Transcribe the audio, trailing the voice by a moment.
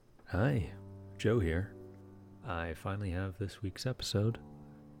Hi, Joe here. I finally have this week's episode.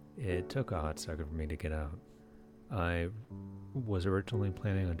 It took a hot second for me to get out. I was originally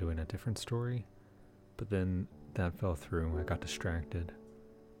planning on doing a different story, but then that fell through. I got distracted.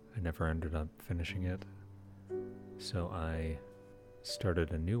 I never ended up finishing it. So I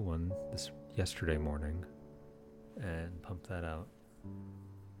started a new one yesterday morning and pumped that out.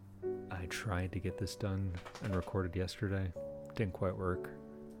 I tried to get this done and recorded yesterday. Didn't quite work.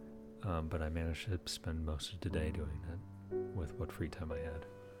 But I managed to spend most of today doing it with what free time I had.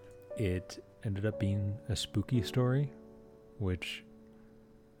 It ended up being a spooky story, which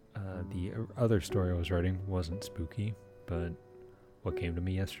the other story I was writing wasn't spooky, but what came to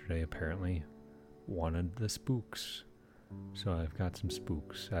me yesterday apparently wanted the spooks. So I've got some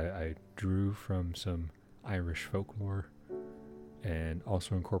spooks. I drew from some Irish folklore and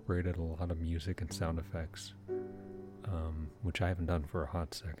also incorporated a lot of music and sound effects, which I haven't done for a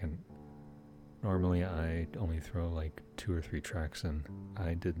hot second. Normally I only throw like 2 or 3 tracks in.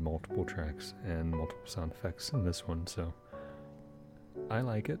 I did multiple tracks and multiple sound effects in this one, so I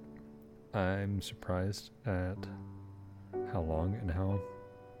like it. I'm surprised at how long and how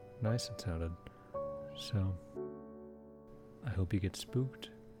nice it sounded. So I hope you get spooked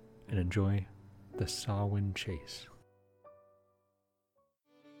and enjoy the Samhain chase.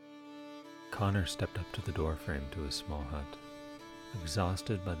 Connor stepped up to the doorframe to his small hut,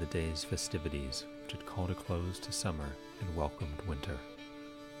 exhausted by the day's festivities which had called a close to summer and welcomed winter.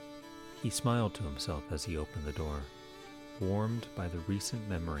 He smiled to himself as he opened the door, warmed by the recent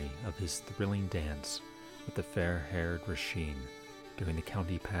memory of his thrilling dance with the fair-haired Rasheen during the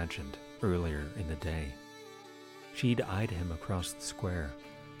county pageant earlier in the day. She'd eyed him across the square,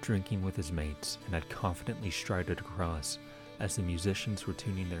 drinking with his mates, and had confidently strided across as the musicians were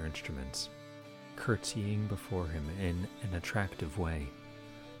tuning their instruments, curtsying before him in an attractive way,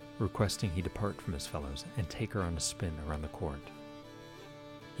 requesting he depart from his fellows and take her on a spin around the court.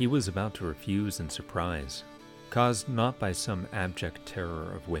 He was about to refuse in surprise, caused not by some abject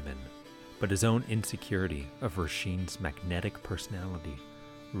terror of women, but his own insecurity of Rasheen's magnetic personality,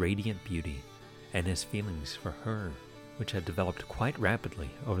 radiant beauty, and his feelings for her, which had developed quite rapidly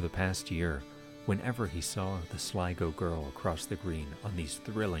over the past year whenever he saw the Sligo girl across the green on these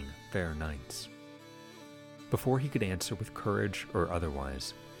thrilling fair nights. Before he could answer with courage or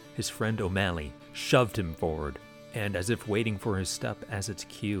otherwise, his friend O'Malley shoved him forward, and as if waiting for his step as its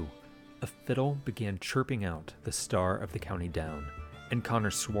cue, a fiddle began chirping out the star of the county down, and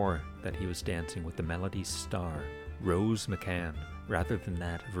Connor swore that he was dancing with the melody's star, Rose McCann, rather than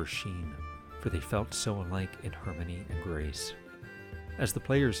that of Rasheen, for they felt so alike in harmony and grace. As the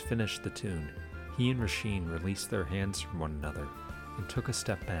players finished the tune, he and Rasheen released their hands from one another and took a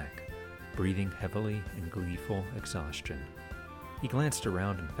step back, breathing heavily in gleeful exhaustion. He glanced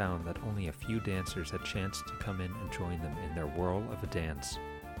around and found that only a few dancers had chanced to come in and join them in their whirl of a dance.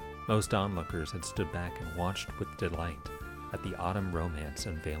 Most onlookers had stood back and watched with delight at the autumn romance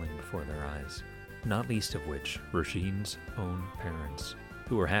unveiling before their eyes, not least of which Rasheen's own parents,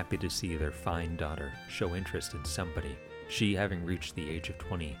 who were happy to see their fine daughter show interest in somebody, she having reached the age of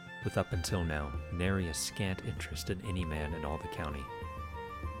 20, with up until now nary a scant interest in any man in all the county.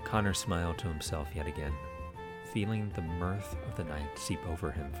 Connor smiled to himself yet again, feeling the mirth of the night seep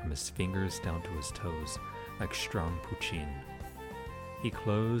over him from his fingers down to his toes like strong poutine. He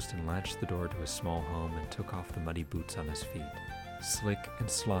closed and latched the door to his small home and took off the muddy boots on his feet, slick and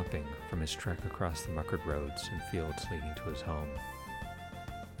slopping from his trek across the muckered roads and fields leading to his home.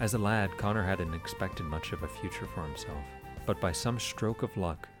 As a lad, Connor hadn't expected much of a future for himself, but by some stroke of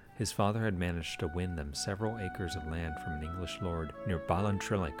luck, his father had managed to win them several acres of land from an English lord near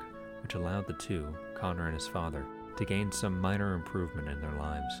Ballintralig, which allowed the two, Connor and his father, to gain some minor improvement in their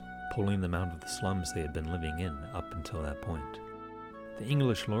lives, pulling them out of the slums they had been living in up until that point. The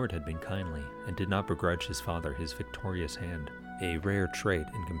English lord had been kindly and did not begrudge his father his victorious hand, a rare trait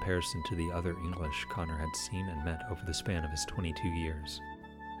in comparison to the other English Connor had seen and met over the span of his 22 years.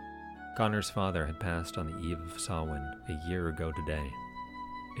 Connor's father had passed on the eve of Samhain a year ago today,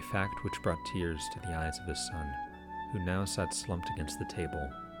 a fact which brought tears to the eyes of his son, who now sat slumped against the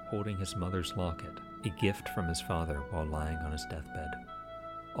table, holding his mother's locket, a gift from his father while lying on his deathbed.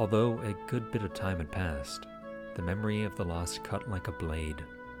 Although a good bit of time had passed, the memory of the loss cut like a blade,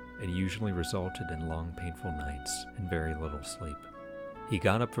 and usually resulted in long painful nights and very little sleep. He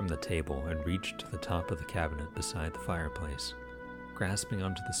got up from the table and reached to the top of the cabinet beside the fireplace, grasping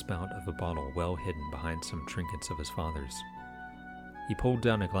onto the spout of a bottle well hidden behind some trinkets of his father's. He pulled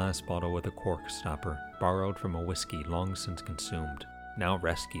down a glass bottle with a cork stopper, borrowed from a whiskey long since consumed, now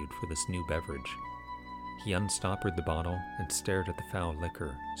rescued for this new beverage. He unstoppered the bottle and stared at the foul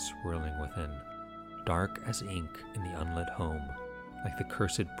liquor swirling within, dark as ink in the unlit home, like the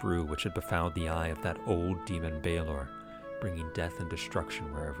cursed brew which had befouled the eye of that old demon Balor, bringing death and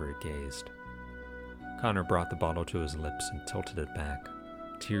destruction wherever it gazed. Connor brought the bottle to his lips and tilted it back,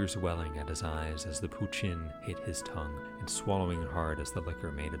 tears welling at his eyes as the poutine hit his tongue and swallowing hard as the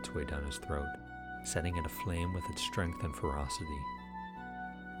liquor made its way down his throat, setting it aflame with its strength and ferocity.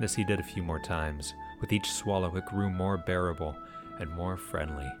 This he did a few more times. With each swallow it grew more bearable and more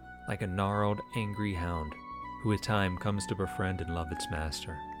friendly, like a gnarled, angry hound who with time comes to befriend and love its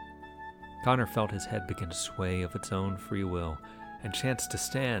master. Connor felt his head begin to sway of its own free will and chanced to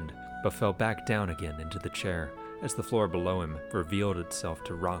stand, but fell back down again into the chair as the floor below him revealed itself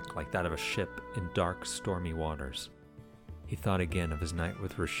to rock like that of a ship in dark, stormy waters. He thought again of his night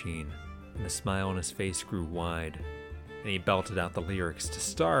with Rasheen, and the smile on his face grew wide, and he belted out the lyrics to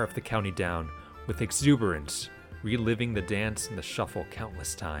starve the county down with exuberance, reliving the dance and the shuffle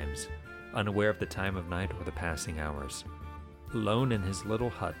countless times, unaware of the time of night or the passing hours. Alone in his little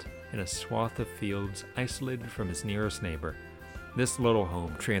hut, in a swath of fields isolated from his nearest neighbor, this little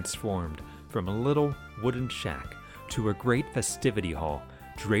home transformed from a little wooden shack to a great festivity hall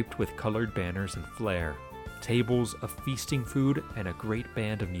draped with colored banners and flair, tables of feasting food, and a great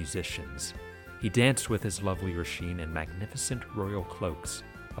band of musicians. He danced with his lovely Rasheen in magnificent royal cloaks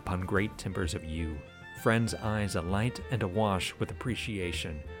upon great timbers of yew, friends' eyes alight and awash with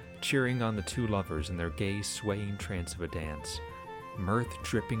appreciation, cheering on the two lovers in their gay, swaying trance of a dance, mirth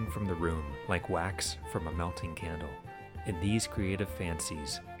dripping from the room like wax from a melting candle. In these creative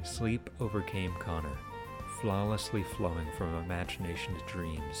fancies, sleep overcame Connor, flawlessly flowing from imagination to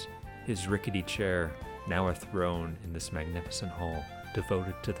dreams, his rickety chair now a throne in this magnificent hall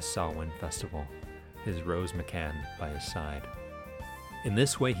devoted to the Samhain festival, his Rose McCann by his side. In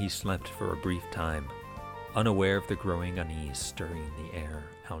this way he slept for a brief time, unaware of the growing unease stirring the air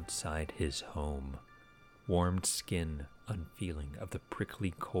outside his home, warmed skin unfeeling of the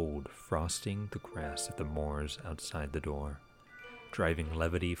prickly cold frosting the grass of the moors outside the door, driving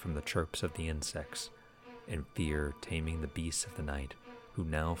levity from the chirps of the insects, and fear taming the beasts of the night, who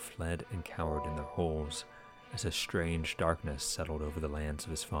now fled and cowered in their holes as a strange darkness settled over the lands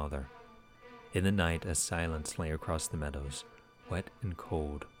of his father. In the night, as silence lay across the meadows, wet and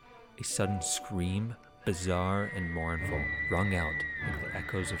cold, a sudden scream, bizarre and mournful, rung out like the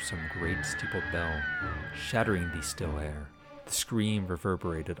echoes of some great steepled bell, shattering the still air. The scream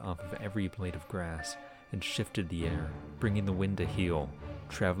reverberated off of every blade of grass and shifted the air, bringing the wind to heel.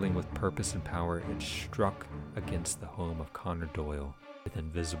 Traveling with purpose and power, it struck against the home of Connor Doyle with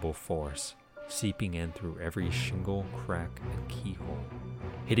invisible force, seeping in through every shingle, crack, and keyhole,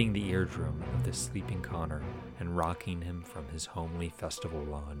 hitting the eardrum of the sleeping Connor and rocking him from his homely festival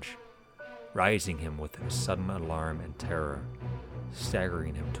lodge, rising him with a sudden alarm and terror,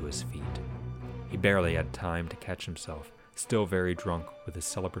 staggering him to his feet. He barely had time to catch himself, still very drunk with his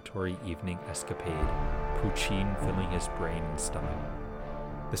celebratory evening escapade, poutine filling his brain and stomach.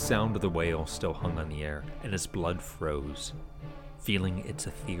 The sound of the wail still hung on the air, and his blood froze. Feeling its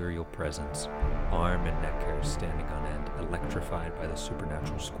ethereal presence, arm and neck hairs standing on end, electrified by the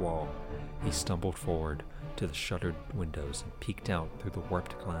supernatural squall, he stumbled forward to the shuttered windows and peeked out through the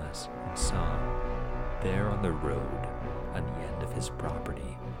warped glass and saw, there on the road, on the end of his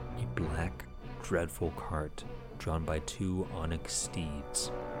property, a black, dreadful cart drawn by two onyx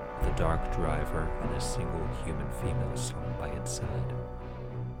steeds, with a dark driver and a single human female slung by its side.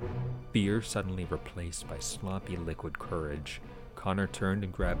 Fear suddenly replaced by sloppy liquid courage, Connor turned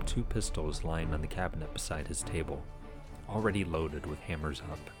and grabbed two pistols lying on the cabinet beside his table, already loaded with hammers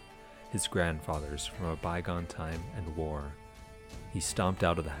up, his grandfather's from a bygone time and war. He stomped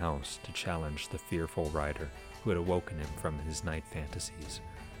out of the house to challenge the fearful rider who had awoken him from his night fantasies,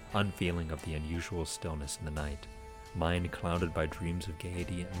 unfeeling of the unusual stillness in the night, mind clouded by dreams of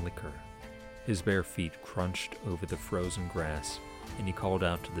gaiety and liquor. His bare feet crunched over the frozen grass, and he called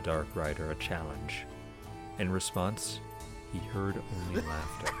out to the dark rider a challenge. In response, he heard only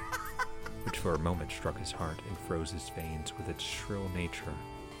laughter, which for a moment struck his heart and froze his veins with its shrill nature.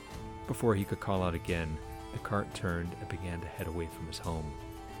 Before he could call out again, the cart turned and began to head away from his home,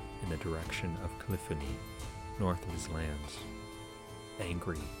 in the direction of Cliffoney, north of his lands.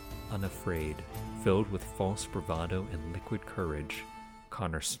 Angry, unafraid, filled with false bravado and liquid courage,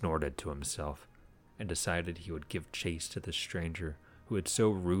 Connor snorted to himself, and decided he would give chase to the stranger who had so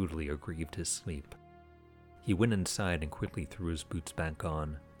rudely aggrieved his sleep. He went inside and quickly threw his boots back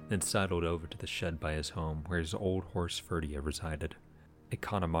on, then sidled over to the shed by his home where his old horse Ferdia resided, a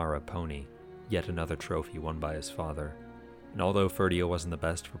Connemara pony, yet another trophy won by his father. And although Ferdia wasn't the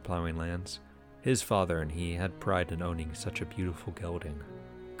best for plowing lands, His father and he had pride in owning such a beautiful gelding.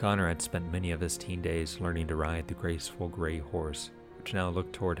 Connor had spent many of his teen days learning to ride the graceful gray horse, which now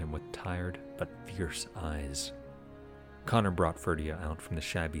looked toward him with tired but fierce eyes. Connor brought Ferdia out from the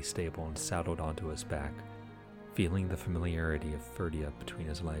shabby stable and saddled onto his back, feeling the familiarity of Ferdia between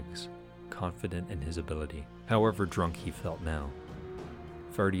his legs, confident in his ability, however drunk he felt now.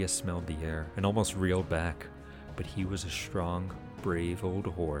 Ferdia smelled the air and almost reeled back, but he was a strong, brave old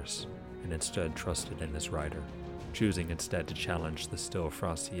horse and instead trusted in his rider, choosing instead to challenge the still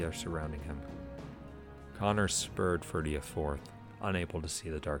frosty air surrounding him. Connor spurred Ferdia forth, unable to see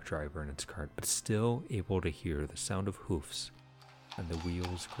the dark driver in its cart, but still able to hear the sound of hoofs and the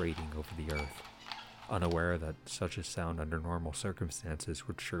wheels grating over the earth, unaware that such a sound under normal circumstances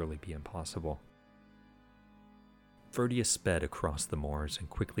would surely be impossible. Ferdia sped across the moors and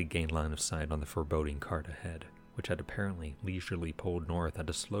quickly gained line of sight on the foreboding cart ahead, which had apparently leisurely pulled north at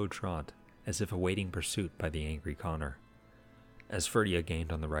a slow trot, as if awaiting pursuit by the angry Connor. As Ferdia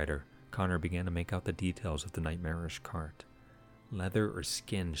gained on the rider, Connor began to make out the details of the nightmarish cart. Leather or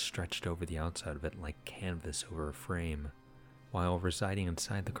skin stretched over the outside of it like canvas over a frame, while residing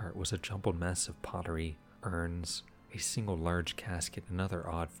inside the cart was a jumbled mess of pottery, urns, a single large casket, and other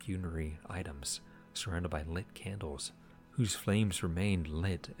odd funerary items, surrounded by lit candles, whose flames remained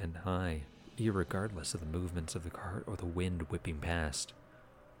lit and high, irregardless of the movements of the cart or the wind whipping past.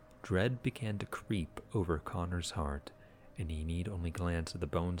 Dread began to creep over Connor's heart, and he need only glance at the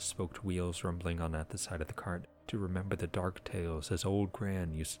bone-spoked wheels rumbling on at the side of the cart to remember the dark tales his old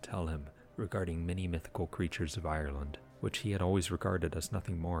Gran used to tell him regarding many mythical creatures of Ireland, which he had always regarded as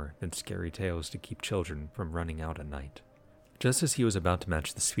nothing more than scary tales to keep children from running out at night. Just as he was about to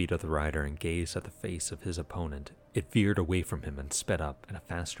match the speed of the rider and gaze at the face of his opponent, it veered away from him and sped up at a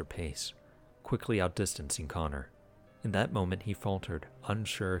faster pace, quickly outdistancing Connor. In that moment he faltered,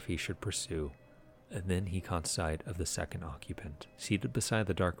 unsure if he should pursue, and then he caught sight of the second occupant, seated beside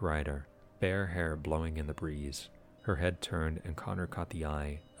the dark rider, bare hair blowing in the breeze. Her head turned, and Connor caught the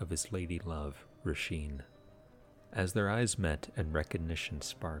eye of his lady love, Rasheen. As their eyes met and recognition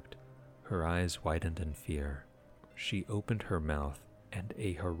sparked, her eyes widened in fear. She opened her mouth, and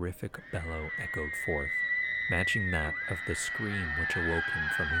a horrific bellow echoed forth, matching that of the scream which awoke him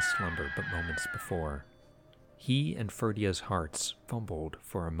from his slumber but moments before. He and Ferdia's hearts fumbled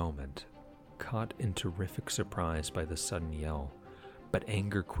for a moment, caught in terrific surprise by the sudden yell, but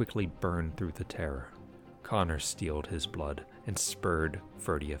anger quickly burned through the terror. Connor steeled his blood and spurred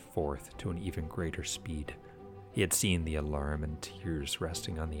Ferdia forth to an even greater speed. He had seen the alarm and tears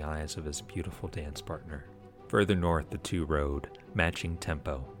resting on the eyes of his beautiful dance partner. Further north the two rode, matching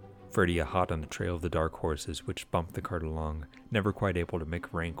tempo, Ferdia hot on the trail of the dark horses which bumped the cart along, never quite able to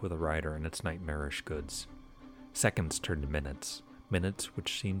make rank with a rider and its nightmarish goods. Seconds turned to minutes, minutes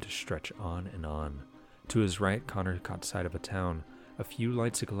which seemed to stretch on and on. To his right, Connor caught sight of a town, a few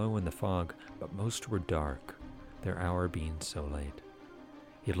lights aglow in the fog, but most were dark, their hour being so late.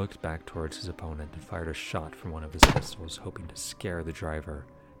 He looked back towards his opponent and fired a shot from one of his pistols, hoping to scare the driver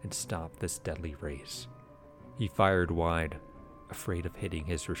and stop this deadly race. He fired wide, afraid of hitting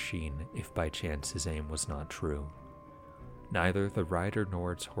his Rasheen if by chance his aim was not true. Neither the rider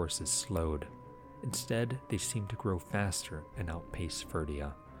nor its horses slowed. Instead, they seemed to grow faster and outpace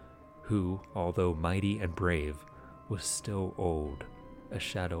Ferdia, who, although mighty and brave, was still old, a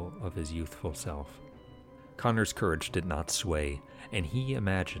shadow of his youthful self. Connor's courage did not sway, and he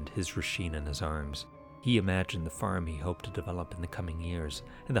imagined his Rasheen in his arms. He imagined the farm he hoped to develop in the coming years,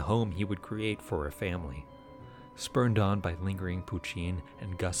 and the home he would create for a family. Spurred on by lingering poutine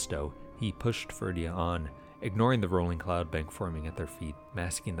and gusto, he pushed Ferdia on, ignoring the rolling cloud bank forming at their feet,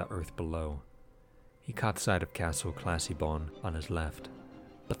 masking the earth below. He caught sight of Castle Classibon on his left,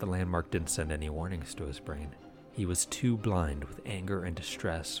 but the landmark didn't send any warnings to his brain. He was too blind with anger and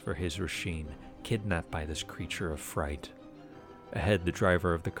distress for his Rasheen, kidnapped by this creature of fright. Ahead, the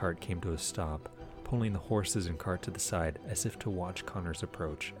driver of the cart came to a stop, pulling the horses and cart to the side as if to watch Connor's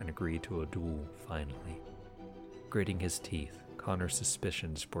approach and agree to a duel finally. Gritting his teeth, Connor's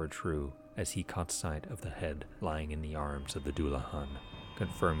suspicions bore true as he caught sight of the head lying in the arms of the Dullahan,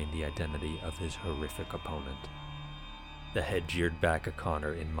 confirming the identity of his horrific opponent. The head jeered back at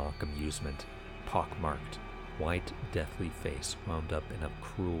Connor in mock amusement, pockmarked, white, deathly face wound up in a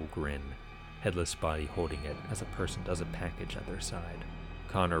cruel grin, headless body holding it as a person does a package at their side.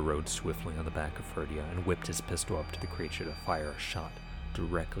 Connor rode swiftly on the back of Ferdia and whipped his pistol up to the creature to fire a shot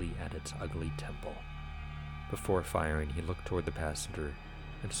directly at its ugly temple. Before firing, he looked toward the passenger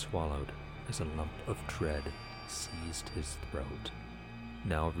and swallowed as a lump of dread seized his throat,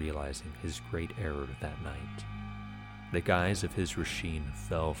 now realizing his great error that night. The guise of his Rasheen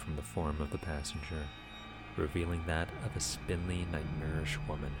fell from the form of the passenger, revealing that of a spindly, nightmarish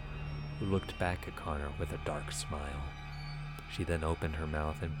woman who looked back at Connor with a dark smile. She then opened her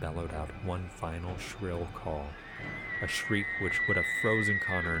mouth and bellowed out one final shrill call, a shriek which would have frozen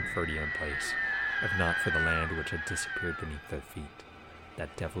Connor and Ferdia in place, if not for the land which had disappeared beneath their feet,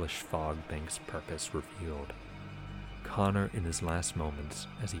 that devilish fog bank's purpose revealed. Connor, in his last moments,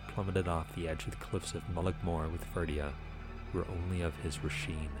 as he plummeted off the edge of the cliffs of Mullaghmore with Ferdia, were only of his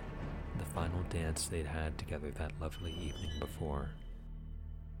Rasheen, the final dance they'd had together that lovely evening before.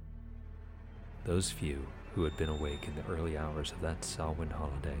 Those few who had been awake in the early hours of that Samhain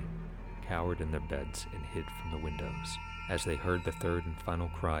holiday cowered in their beds and hid from the windows as they heard the third and final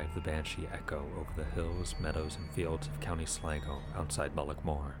cry of the banshee echo over the hills, meadows, and fields of County Sligo outside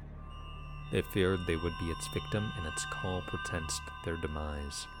Mullaghmore. They feared they would be its victim, and its call portensed their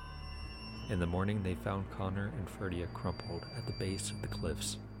demise. In the morning they found Connor and Ferdia crumpled at the base of the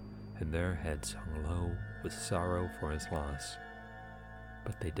cliffs, and their heads hung low with sorrow for his loss.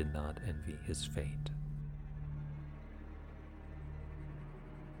 But they did not envy his fate.